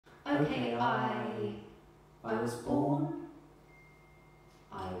Okay, I was born.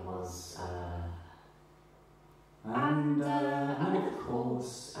 I was, and of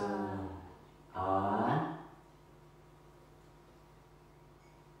course,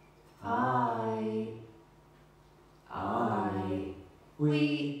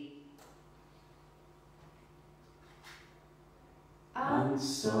 we, and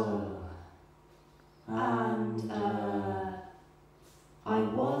so, and I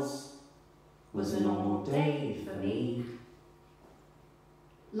was a normal day for me.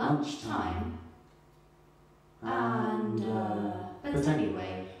 Lunchtime, and but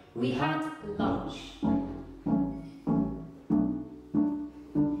anyway, we had lunch.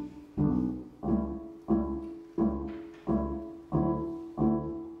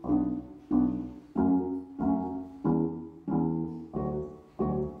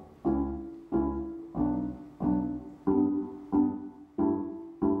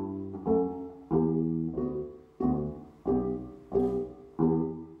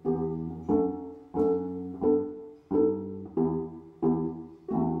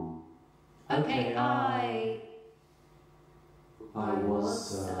 Okay, I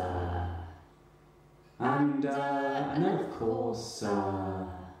was, and then of course,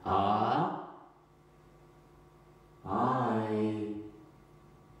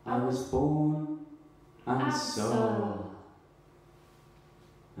 I was born, and so,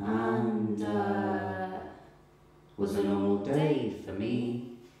 and was a normal day for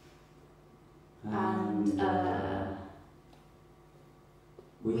me, and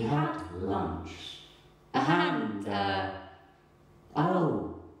we had lunch, and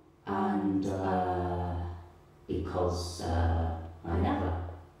oh, and because I never,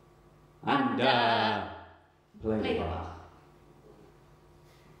 and play the Bach.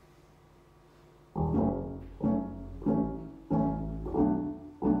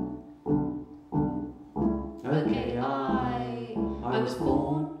 Okay, I was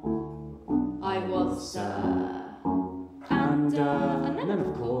born, I was, and then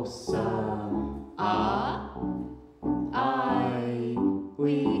of course,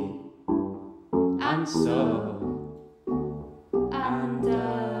 we, and so, and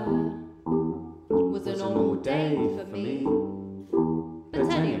was a normal day for me. But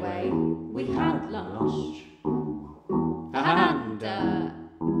anyway, we had lunch, and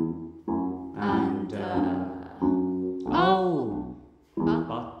oh,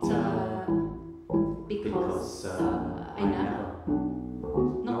 but because I never,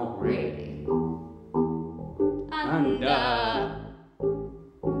 not really, and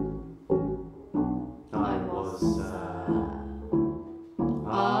I was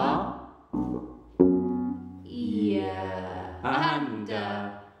yeah, and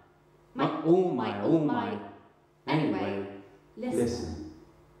all my anyway, listen,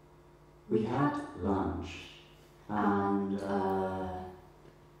 we had lunch, and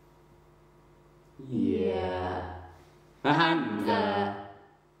yeah,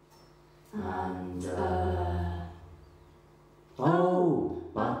 and oh,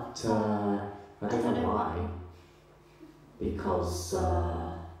 but I don't know why, because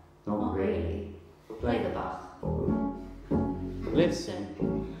not really, play the Bach, listen,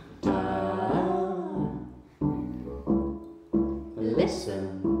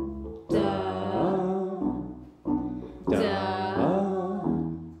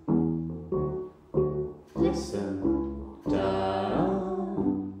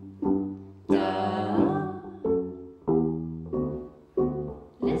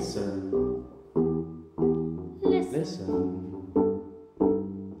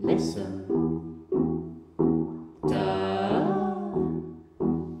 listen,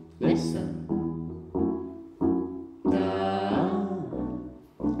 listen,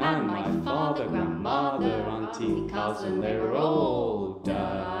 and my father, grandmother, auntie, cousin, they were all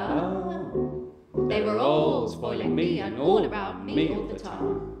they were all spoiling me and all around me all the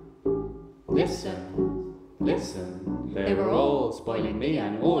time. Listen, listen, they were all spoiling me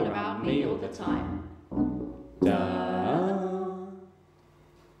and all around me all the time.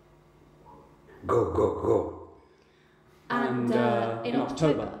 Go, go, go. And in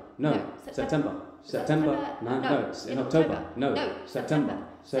October, no, September, in October, no, September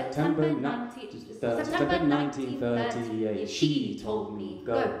 1938, she told me,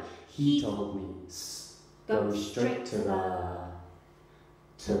 go, he told me, go straight to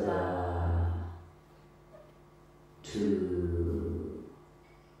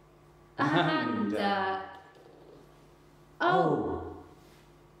and oh,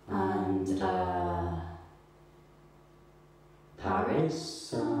 and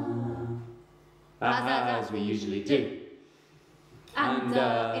Paris, as we usually do. And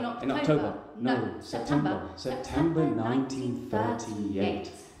in October, no, September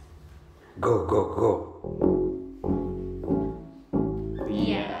 1938. Go, go, go.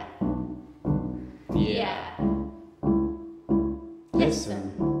 Yeah.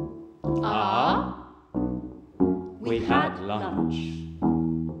 Listen. We had lunch.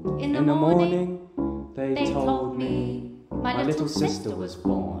 In the morning, they told me my little sister was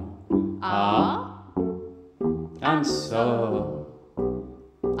born. And so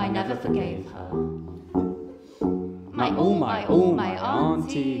I never forgave her. My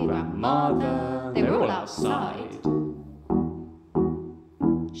auntie, grandmother, they were all outside.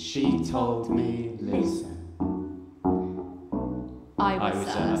 She told me, listen. I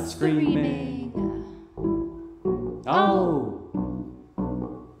was screaming. Oh!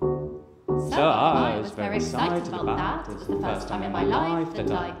 So I was very excited about that. It was the first time in my life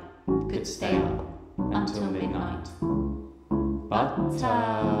that I could stay up until midnight. But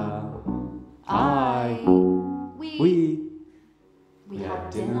we had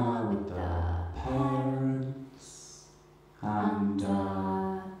dinner with the parents, and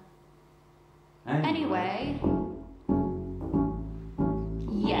anyway,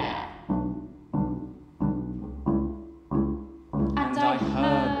 yeah. And I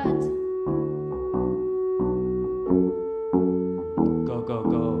heard go, go,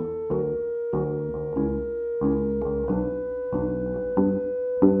 go.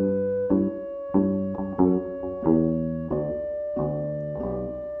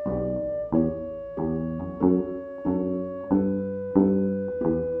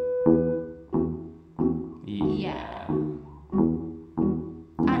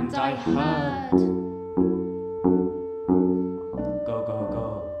 I heard go, go, go.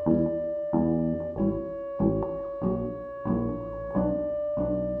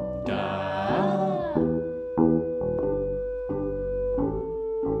 Da.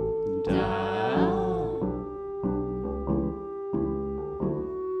 Da.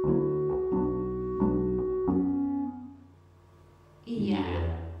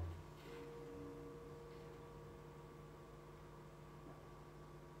 Yeah.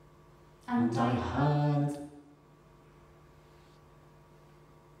 And I heard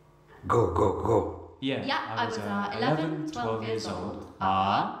go, go, go. Yeah, I was 11, 12 years old.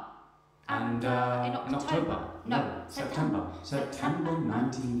 And in October, no, September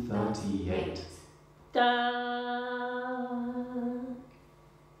 1938.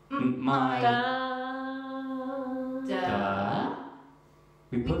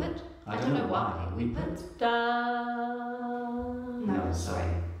 We put, I don't know why, we put, no,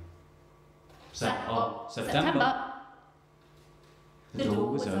 sorry. September. The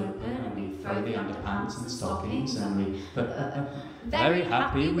door was open and we throw the underpants and stockings and we very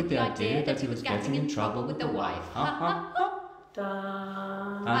happy with the idea that he was getting in trouble with the wife. And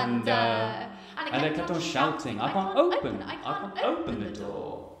I kept on shouting, I can't open the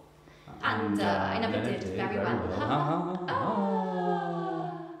door. And I never did very well.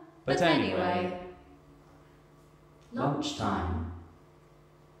 But anyway, lunchtime.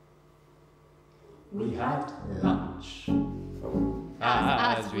 We had lunch,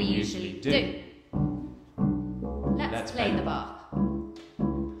 as we usually do. Let's play the bar.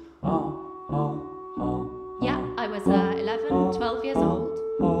 Yeah, I was 11, 12 years old.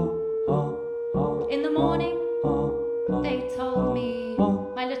 In the morning, they told me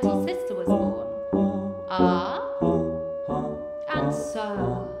my little sister was born. And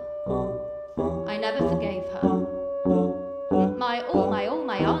so I never forgave her.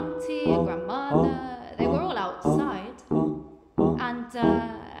 My auntie and grandmother, they were all outside, and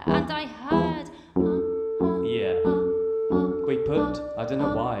I heard. Yeah, we put. I don't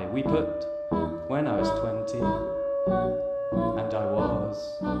know why we put. When I was 20, and I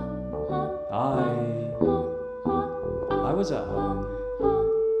was at home,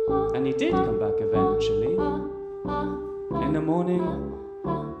 and he did come back eventually. In the morning.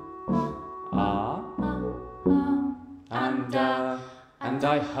 And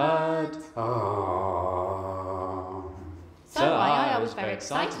I heard. So I was very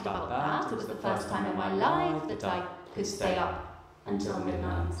excited about that. It was the first time in my life that I could stay up until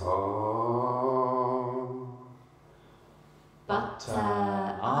midnight. But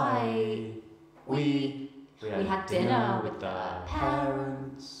we had dinner with the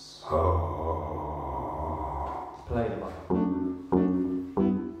parents. Play the violin.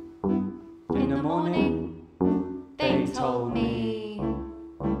 In the morning, they told me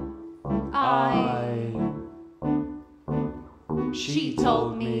she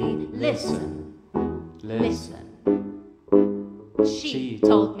told me, listen. She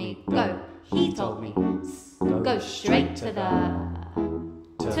told me, go. He told me, go straight to the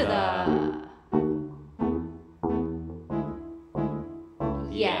the...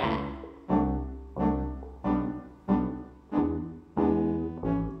 Yeah.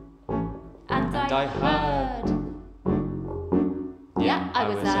 And I heard... Yeah, I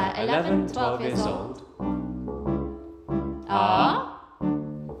was 11, 12 years old.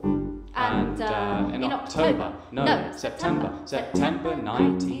 And in October, no, September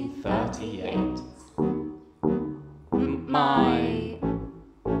 1938.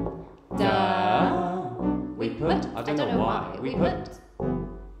 We put, I don't know why, we put...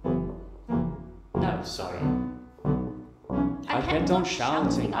 No, sorry. I kept on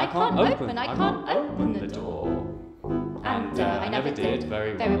shouting, I can't open the door. And I never did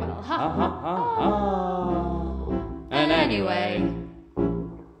very well. Ha ha ha ha. And anyway,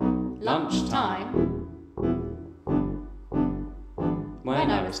 lunchtime,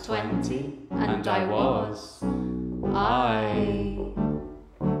 when I was 20, and I was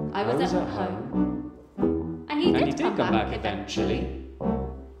at home, and he did come back eventually.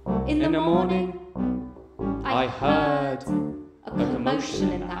 In the morning, I heard a commotion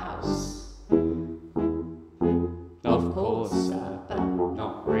in the house. Of course, but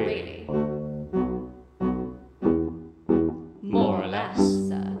not really. More or less.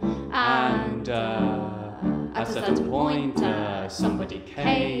 And at a certain point, somebody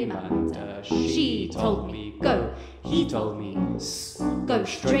came and she told me, go. He told me, go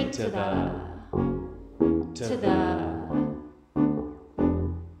straight to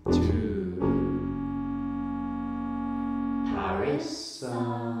Paris.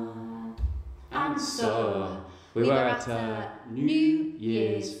 And so we were at New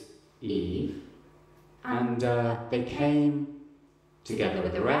Year's Eve, and they came together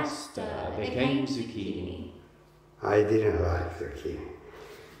with the rest. They came zucchini. I didn't like zucchini.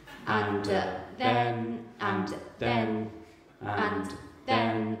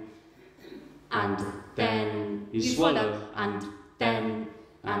 And then you swallow, and then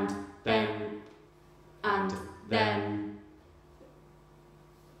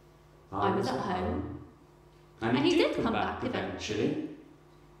I was at home, and he did come back eventually.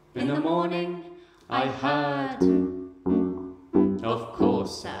 In the morning, I heard, of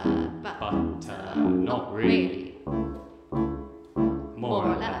course, but not really, more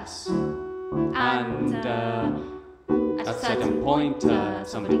or less. And at a certain point,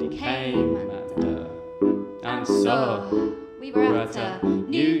 somebody came, and so we were at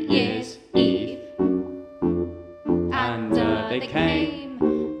New Year's Eve, and they came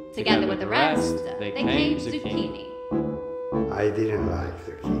together with the rest. They came zucchini. I didn't like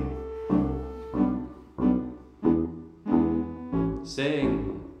zucchini.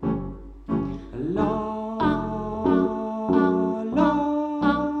 Sing la la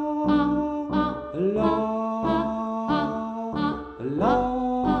la la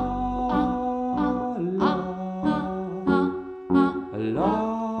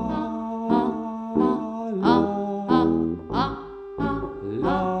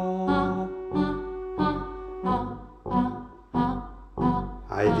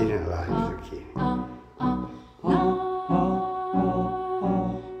I didn't like zucchini.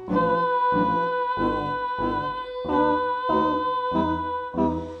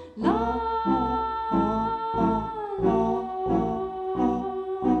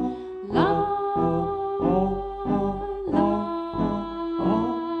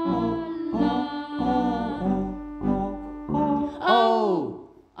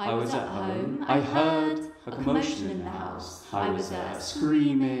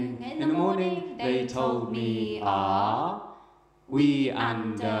 Screaming. In the morning, they told me, and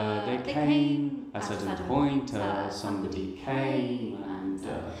they came. At a certain point, somebody came, and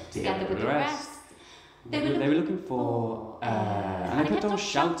together with the rest, they were looking for and I kept on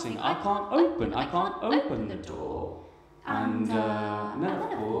shouting, I can't open the door. And then,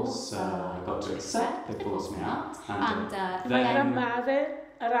 of course, I got to accept, they forced me out. And then...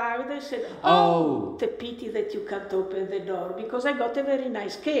 Laird said, the pity that you can't open the door, because I got a very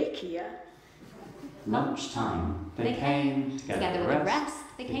nice cake here. Lunchtime, they came together with the rest.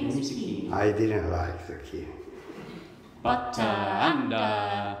 They came zucchini. I didn't like zucchini. But,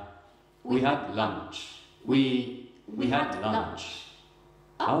 we had lunch. We had lunch.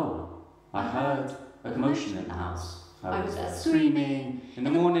 Oh, I heard a commotion in the house. I was screaming. In the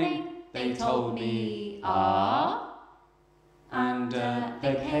morning, they told me, and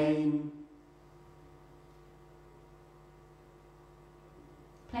they came.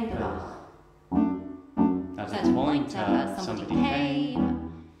 Play the rock. At that point, somebody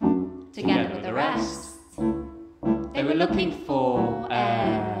came, together with the rest. They were looking for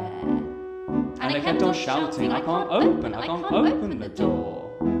air, and they kept on shouting, I can't open the door.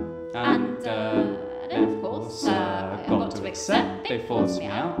 And then of course, I got to accept, they forced me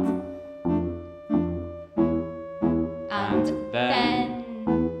out. And then,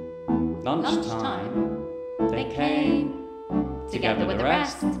 lunchtime, they came, together with the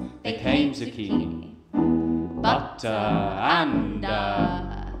rest, they came zucchini, butter, and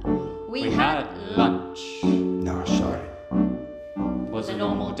we had lunch. No, sorry. Was a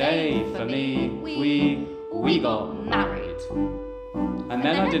normal day for me. We got married. And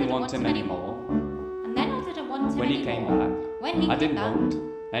then I didn't want him anymore. And then I didn't want him when he came back. I didn't want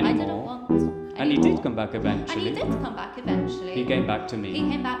anymore. And he did come back eventually. And he did come back eventually. He came back to me. He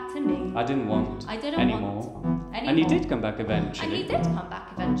came back to me. I didn't want anymore. And he did come back eventually. And he did come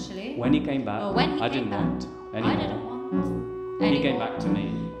back eventually. When he came back, I didn't want anymore. I didn't want anymore. He came back to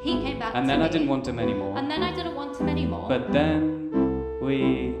me. He came back and to then me. I didn't want him anymore. And then I didn't want him anymore. But then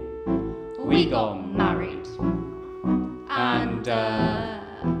we got married. And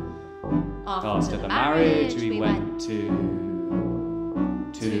after the marriage we went to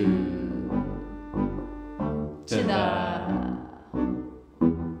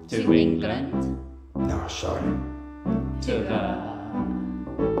England. No, sorry.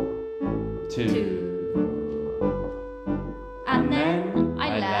 And then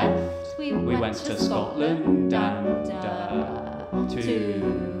I left. We went to Scotland and to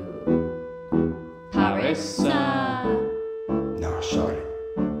Paris. No, sorry.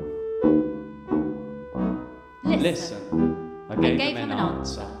 Listen, I gave him an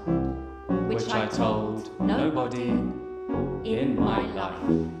answer, which I told nobody in my life.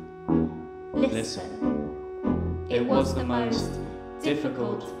 Listen, it was the most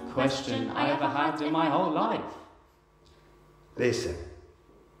difficult question I ever had in my whole life. Listen.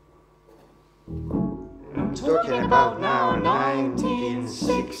 I'm talking about now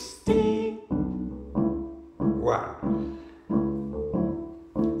 1961.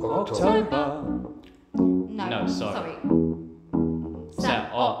 October. No, sorry.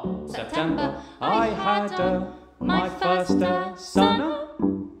 September. I had my first son.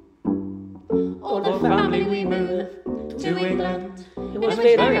 All the family we moved to England. It was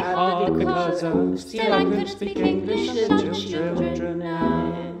very hard because still I couldn't speak English and children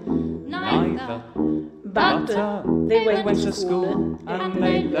neither. But they went to school and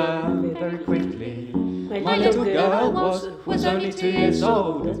they learned very quickly. My little girl was only 2 years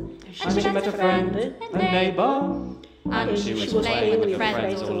old, and she met a friend, a neighbour, and she was playing with the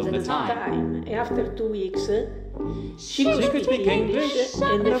friends all of the time. After 2 weeks, she could speak English,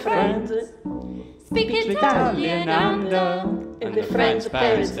 and the friends speak Italian, and the friends'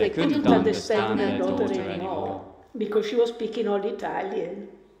 parents, they couldn't understand their daughter anymore, because she was speaking all Italian.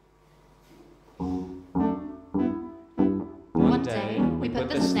 One day, we put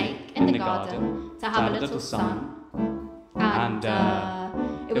the snake in the garden to have a little sun. And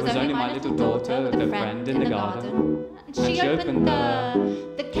it was only my little daughter with a friend in the garden. And she opened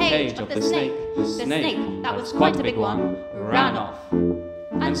the cage of the snake. The snake, that was quite a big one, ran off.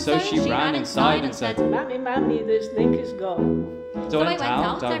 And so she ran inside and said, Mommy, the snake is gone. So I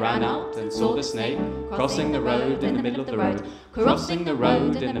ran out and saw the snake crossing the road in the middle of the road. Crossing the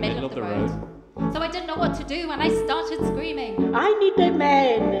road in the middle of the road. So I didn't know what to do and I started screaming, I need a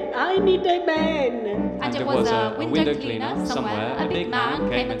man! I need a man! And it was a window cleaner somewhere. A big man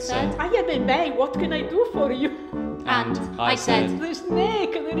came and said, I am a man, what can I do for you? And I said, the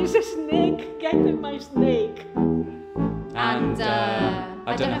snake! There is a snake! Get my snake! And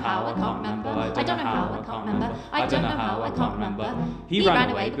I don't know how, I can't remember. I don't know how, I can't remember. I don't know how, I can't remember. He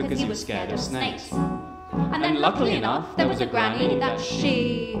ran away because he was scared of snakes. And then luckily enough, there was a granny that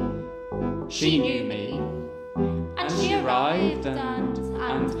she knew me. And she arrived and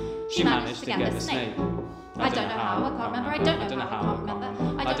she managed to get the snake. I don't know how, I can't remember. I don't know how, I can't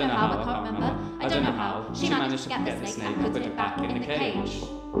remember. I don't know how, I can't remember. I don't know how she managed to get the snake and put it back in the cage.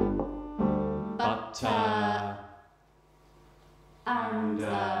 But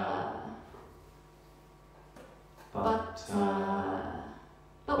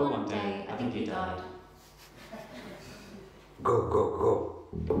one day, I think he died. Go.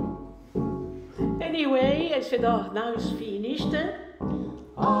 Anyway, I said, oh, now it's finished.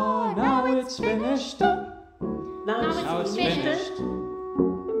 Oh, now it's finished. Now it's finished.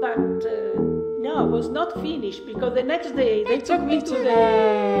 But no, it was not finished because the next day they took me to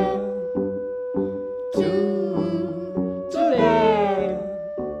the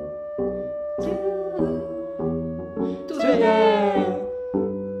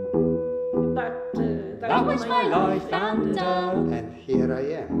That was my life and here I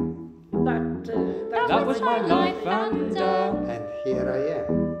am. But that was my life and here I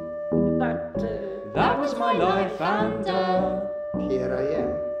am. But that was my life and here I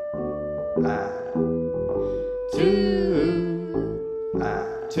am.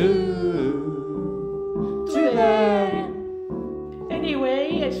 To them.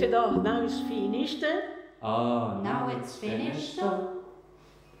 Anyway, I said, oh, now it's finished. Oh, Now it's finished.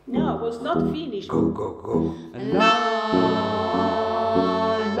 No, it was not finished. Go, go, go. La,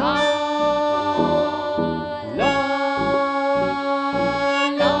 la, la, la, la,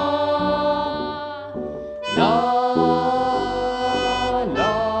 la, la, la,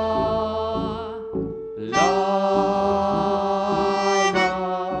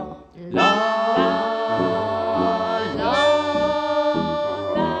 la,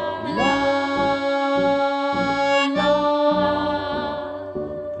 la,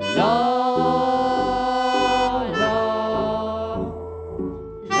 la.